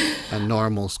 Yeah. A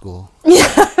normal school.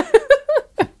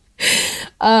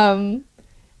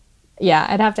 Yeah,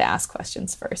 I'd have to ask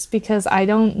questions first because I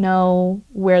don't know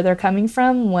where they're coming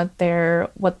from, what their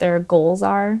goals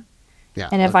are. Yeah.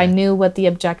 And if I knew what the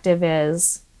objective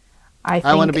is,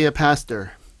 I want to be a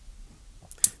pastor.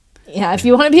 Yeah, if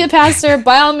you want to be a pastor,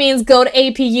 by all means, go to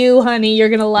APU, honey. You're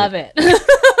going to love it.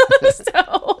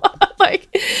 So,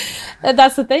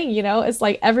 that's the thing, it's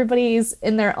like everybody's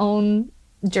in their own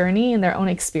journey and their own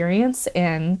experience.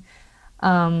 And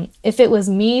if it was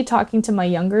me talking to my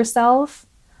younger self,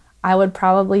 I would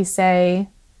probably say,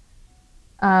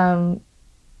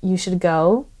 you should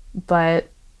go, but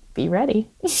be ready.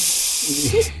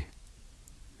 Because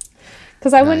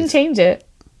I wouldn't change it.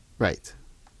 Right.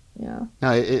 Yeah.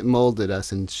 No, it molded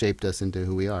us and shaped us into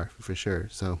who we are, for sure.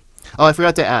 So, I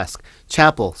forgot to ask.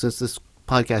 Chapel, since this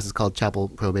podcast is called Chapel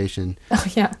Probation. Oh,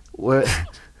 yeah. Were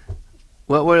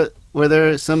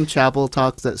there some chapel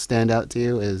talks that stand out to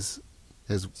you as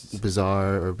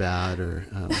bizarre or bad or?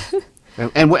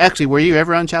 And actually, were you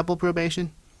ever on chapel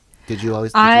probation? Did you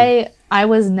always? I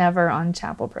was never on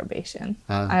chapel probation.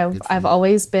 I've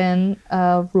always been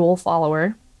a rule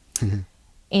follower,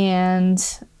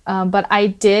 and but I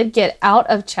did get out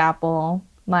of chapel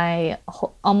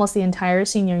almost the entire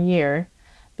senior year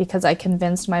because I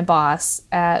convinced my boss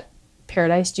at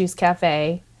Paradise Juice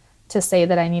Cafe to say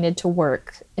that I needed to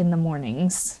work in the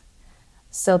mornings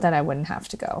so that I wouldn't have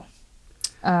to go.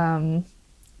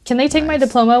 Can they take my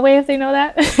diploma away if they know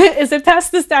that? Is it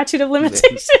past the statute of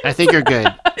limitations? I think you're good.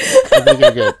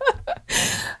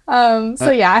 So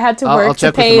yeah, I had to work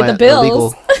to pay the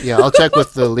bills. I'll check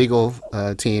with the legal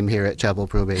team here at Chapel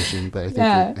Probation, but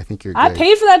I think you're good. I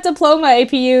paid for that diploma,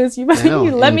 APUs. You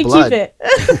let me keep it.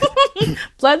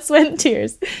 Blood, sweat, and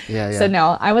tears. Yeah. So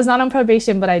no, I was not on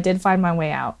probation, but I did find my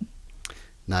way out.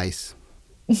 Nice.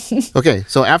 Okay,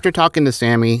 so after talking to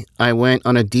Sammie, I went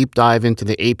on a deep dive into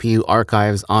the APU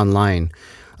archives online.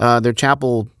 Their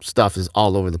chapel stuff is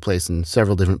all over the place in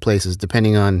several different places,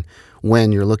 depending on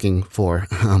when you're looking for.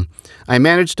 I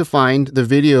managed to find the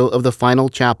video of the final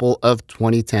chapel of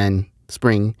 2010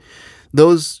 spring.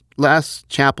 Those last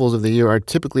chapels of the year are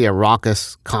typically a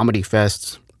raucous comedy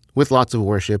fest with lots of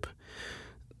worship.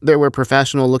 There were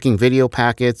professional-looking video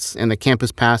packets and the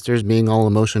campus pastors being all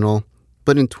emotional.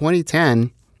 But in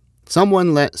 2010,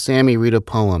 someone let Sammie read a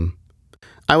poem.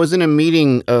 I was in a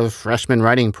meeting of freshman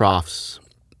writing profs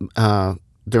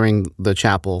during the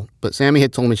chapel, but Sammie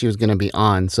had told me she was going to be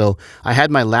on, so I had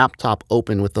my laptop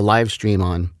open with the live stream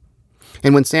on.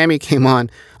 And when Sammie came on,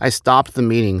 I stopped the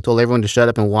meeting, told everyone to shut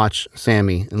up and watch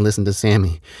Sammie and listen to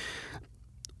Sammie.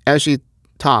 As she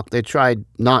talked, they tried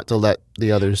not to let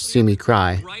the others see me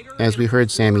cry, as we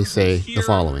heard Sammie say the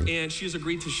following. And she's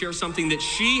agreed to share something that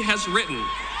she has written.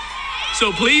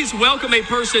 So please welcome a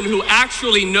person who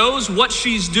actually knows what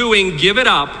she's doing. Give it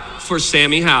up for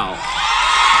Sammie Howell.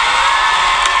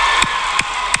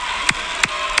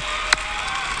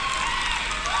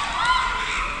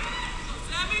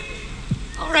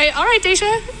 All right,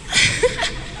 Daisha.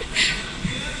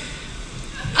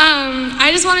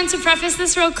 I just wanted to preface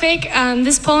this real quick.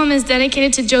 This poem is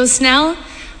dedicated to Joe Snell,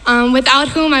 without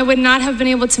whom I would not have been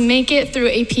able to make it through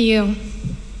APU.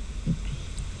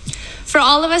 For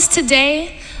all of us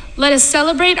today, let us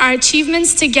celebrate our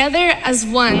achievements together as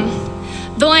one.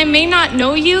 Though I may not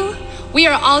know you, we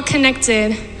are all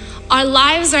connected. Our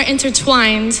lives are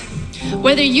intertwined.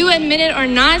 Whether you admit it or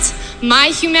not, my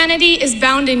humanity is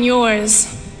bound in yours.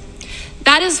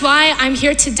 That is why I'm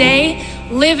here today,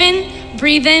 living,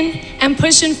 breathing, and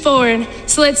pushing forward,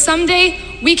 so that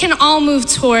someday we can all move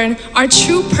toward our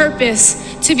true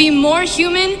purpose, to be more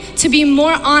human, to be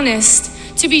more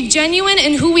honest, to be genuine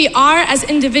in who we are as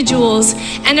individuals,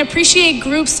 and appreciate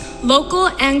groups local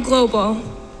and global.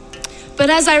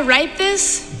 But as I write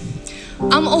this,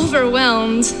 I'm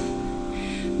overwhelmed.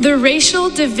 The racial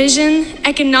division,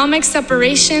 economic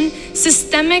separation,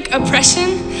 systemic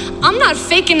oppression, I'm not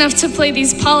fake enough to play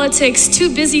these politics, too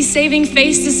busy saving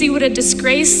face to see what a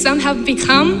disgrace some have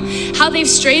become, how they've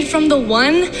strayed from the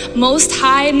one, most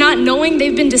high, not knowing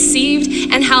they've been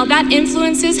deceived, and how that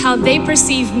influences how they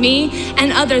perceive me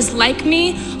and others like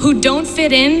me who don't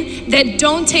fit in, that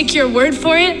don't take your word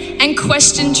for it, and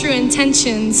question true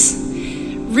intentions.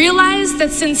 Realize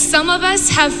that since some of us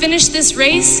have finished this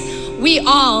race, we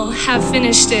all have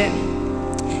finished it.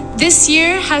 This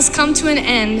year has come to an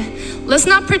end. Let's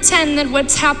not pretend that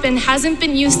what's happened hasn't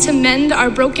been used to mend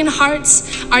our broken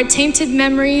hearts, our tainted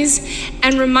memories,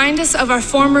 and remind us of our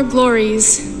former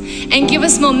glories, and give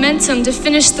us momentum to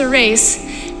finish the race,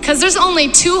 because there's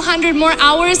only 200 more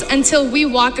hours until we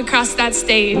walk across that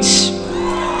stage.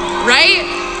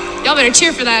 Right? Y'all better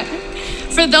cheer for that.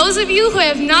 For those of you who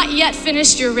have not yet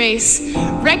finished your race,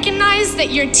 recognize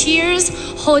that your tears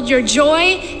hold your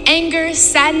joy, anger,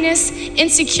 sadness,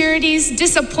 insecurities,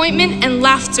 disappointment, and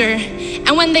laughter.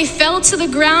 And when they fell to the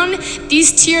ground,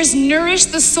 these tears nourish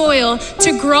the soil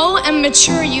to grow and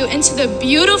mature you into the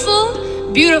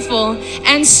beautiful,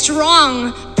 and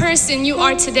strong person you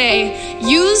are today.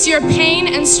 Use your pain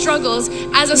and struggles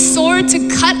as a sword to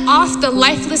cut off the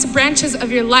lifeless branches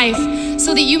of your life,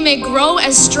 so that you may grow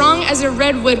as strong as a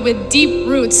redwood with deep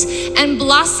roots and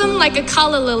blossom like a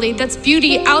calla lily that's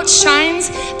beauty outshines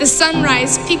the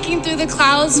sunrise peeking through the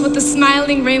clouds with a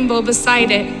smiling rainbow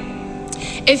beside it.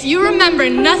 If you remember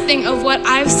nothing of what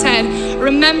I've said,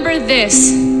 remember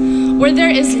this: where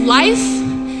there is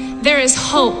life, there is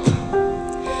hope.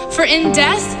 For in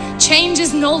death, change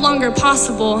is no longer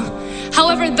possible.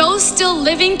 However, those still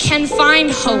living can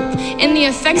find hope in the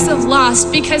effects of loss,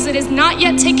 because it has not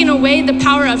yet taken away the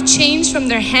power of change from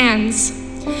their hands.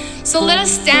 So let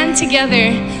us stand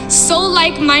together, so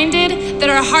like-minded that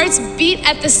our hearts beat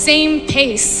at the same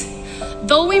pace.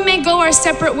 Though we may go our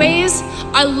separate ways,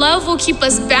 our love will keep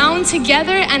us bound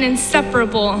together and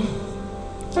inseparable.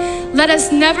 Let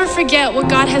us never forget what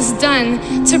God has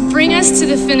done to bring us to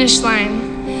the finish line.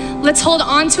 Let's hold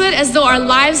on to it as though our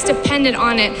lives depended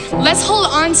on it. Let's hold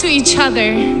on to each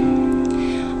other.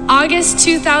 August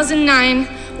 2009,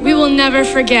 we will never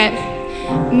forget.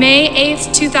 May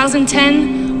 8th,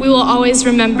 2010, we will always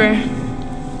remember.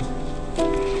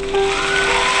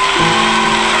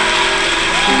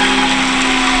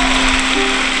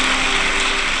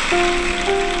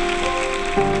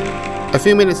 A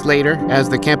few minutes later, as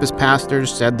the campus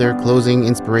pastors said their closing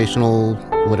inspirational,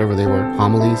 whatever they were,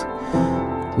 homilies,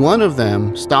 one of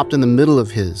them stopped in the middle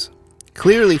of his,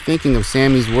 clearly thinking of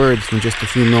Sammie's words from just a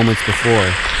few moments before.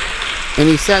 And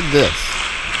he said this: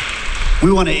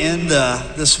 We want to end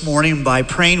this morning by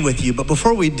praying with you. But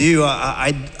before we do,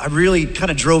 I really kind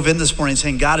of drove in this morning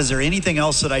saying, God, is there anything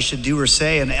else that I should do or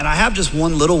say? And I have just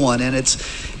one little one, and it's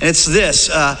this.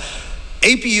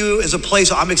 APU is a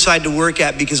place I'm excited to work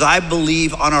at, because I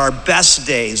believe on our best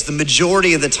days, the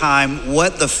majority of the time,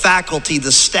 what the faculty,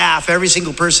 the staff, every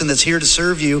single person that's here to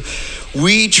serve you,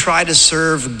 we try to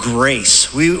serve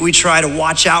grace. We try to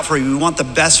watch out for you. We want the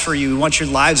best for you. We want your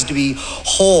lives to be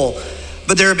whole.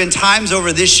 But there have been times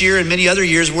over this year and many other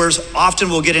years where often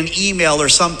we'll get an email or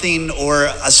something, or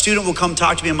a student will come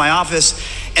talk to me in my office.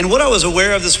 And what I was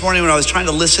aware of this morning when I was trying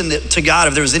to listen to God,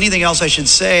 if there was anything else I should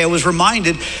say, I was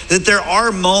reminded that there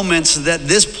are moments that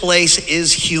this place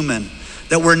is human,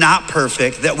 that we're not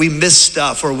perfect, that we miss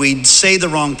stuff, or we say the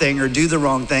wrong thing or do the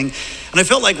wrong thing. And I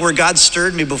felt like where God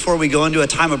stirred me before we go into a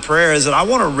time of prayer is that I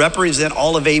want to represent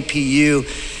all of APU.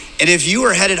 And if you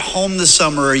are headed home this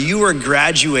summer, or you are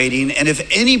graduating, and if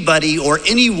anybody or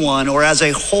anyone, or as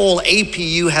a whole,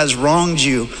 APU has wronged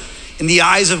you in the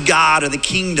eyes of God or the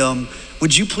kingdom,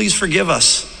 would you please forgive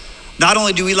us? Not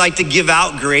only do we like to give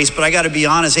out grace, but I got to be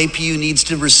honest, APU needs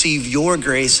to receive your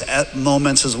grace at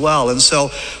moments as well. And so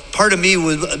part of me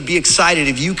would be excited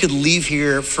if you could leave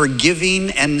here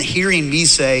forgiving and hearing me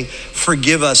say,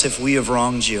 forgive us if we have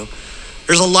wronged you.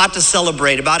 There's a lot to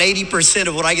celebrate. About 80%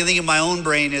 of what I can think in my own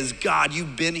brain is, God,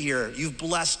 you've been here. You've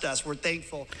blessed us. We're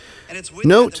thankful. And it's with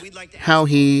Note that we'd like to how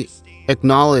he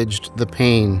acknowledged the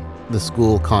pain the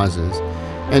school causes,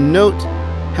 and note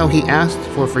how he asked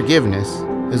for forgiveness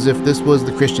as if this was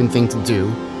the Christian thing to do,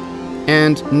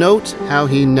 and note how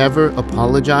he never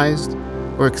apologized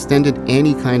or extended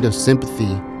any kind of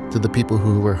sympathy to the people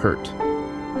who were hurt.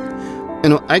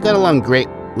 And I got along great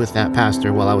with that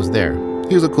pastor while I was there.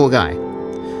 He was a cool guy.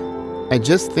 I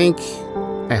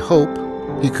hope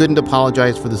he couldn't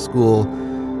apologize for the school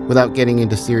without getting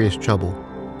into serious trouble.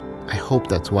 I hope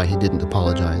that's why he didn't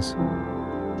apologize.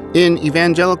 In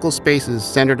evangelical spaces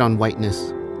centered on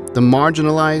whiteness, the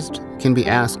marginalized can be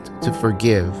asked to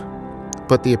forgive,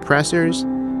 but the oppressors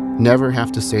never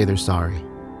have to say they're sorry.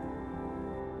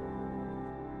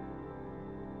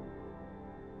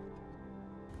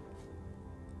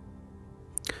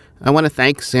 I want to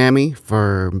thank Sammie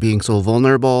for being so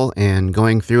vulnerable and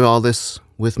going through all this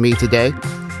with me today.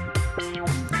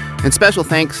 And special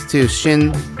thanks to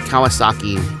Shin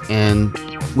Kawasaki and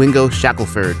Wingo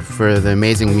Shackelford for the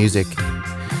amazing music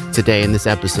today in this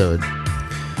episode.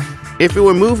 If you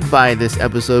were moved by this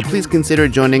episode, please consider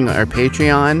joining our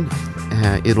Patreon.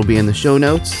 It'll be in the show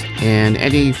notes, and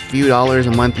any few dollars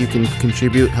a month you can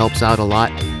contribute helps out a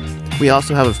lot. We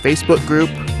also have a Facebook group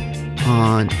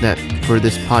on that for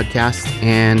this podcast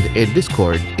and a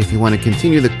Discord if you want to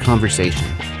continue the conversation.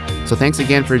 So thanks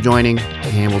again for joining,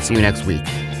 and we'll see you next week.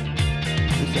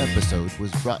 This episode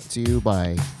was brought to you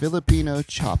by Filipino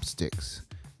Chopsticks,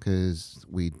 because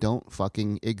we don't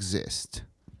fucking exist.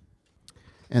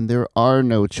 And there are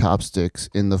no chopsticks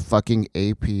in the fucking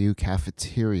APU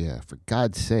cafeteria, for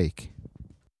God's sake.